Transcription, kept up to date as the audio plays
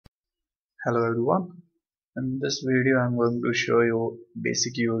Hello everyone. In this video I'm going to show you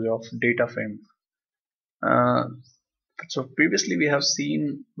basic use of data frame. Uh, so previously we have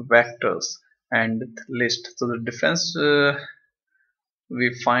seen vectors and list. So the difference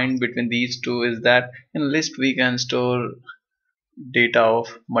we find between these two is that in list we can store data of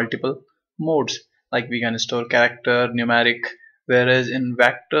multiple modes, like we can store character, numeric, whereas in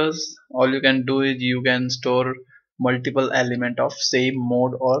vectors all you can do is you can store multiple element of same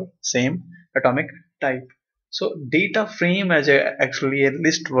mode or same atomic type. So data frame is actually a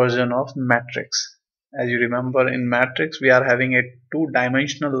list version of matrix. As you remember, in matrix we are having a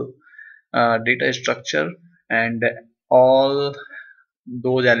two-dimensional data structure, and all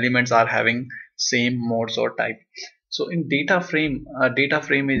those elements are having same modes or type. So in data frame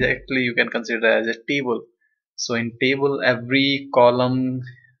is actually you can consider as a table. So in table every column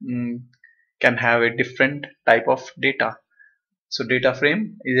mm, can have a different type of data. So data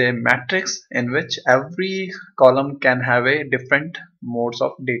frame is a matrix in which every column can have a different modes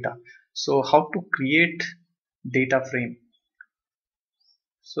of data. So how to create data frame?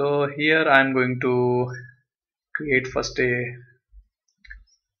 So here I am going to create first a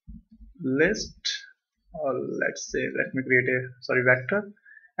list, or let's say let me create a vector,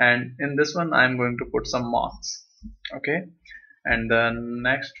 and in this one I'm going to put some marks. Okay, and the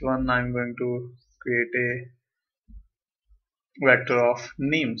next one I'm going to create a vector of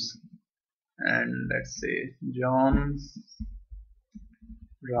names, and let's say John,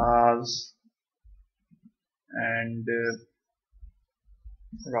 Raz, and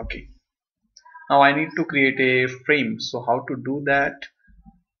Rocky. Now I need to create a frame. So how to do that?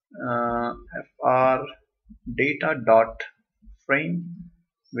 Fr data dot frame,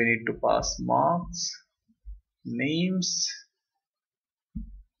 we need to pass marks, names,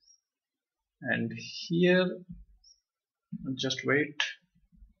 and here just wait,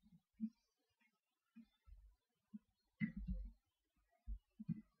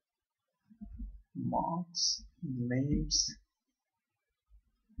 marks, names,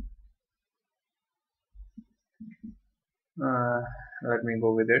 let me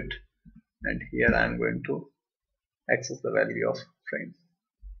go with it, and here I am going to access the value of frame.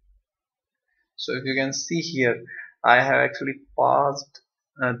 So if you can see here, I have actually passed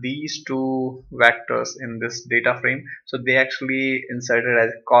these two vectors in this data frame. So they actually inserted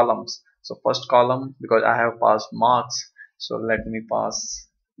as columns. So first column, because I have passed marks, so let me pass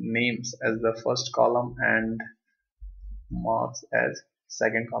names as the first column and marks as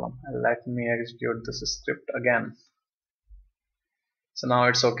second column. And let me execute this script again. So now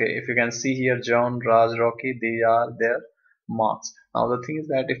it's okay. If you can see here, John, Raj, Rocky, they are their marks. Now the thing is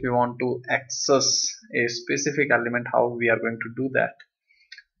that if you want to access a specific element, how we are going to do that?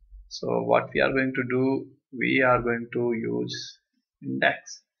 So what we are going to do, we are going to use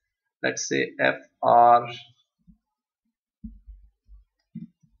index. Let's say fr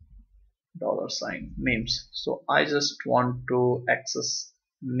 $ names. So I just want to access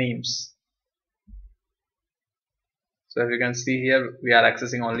names. So if you can see here, we are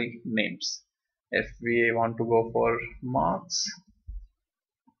accessing only names. If we want to go for marks,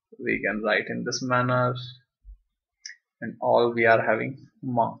 we can write in this manner, and all we are having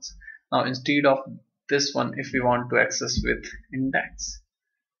marks. Now instead of this one, if we want to access with index,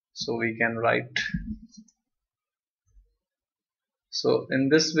 so we can write. So in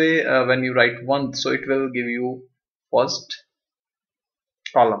this way, when you write 1, so it will give you first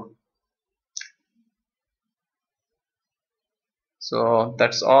column. So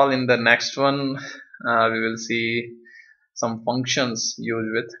that's all. In the next one we will see some functions used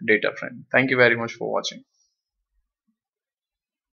with data frame. Thank you very much for watching.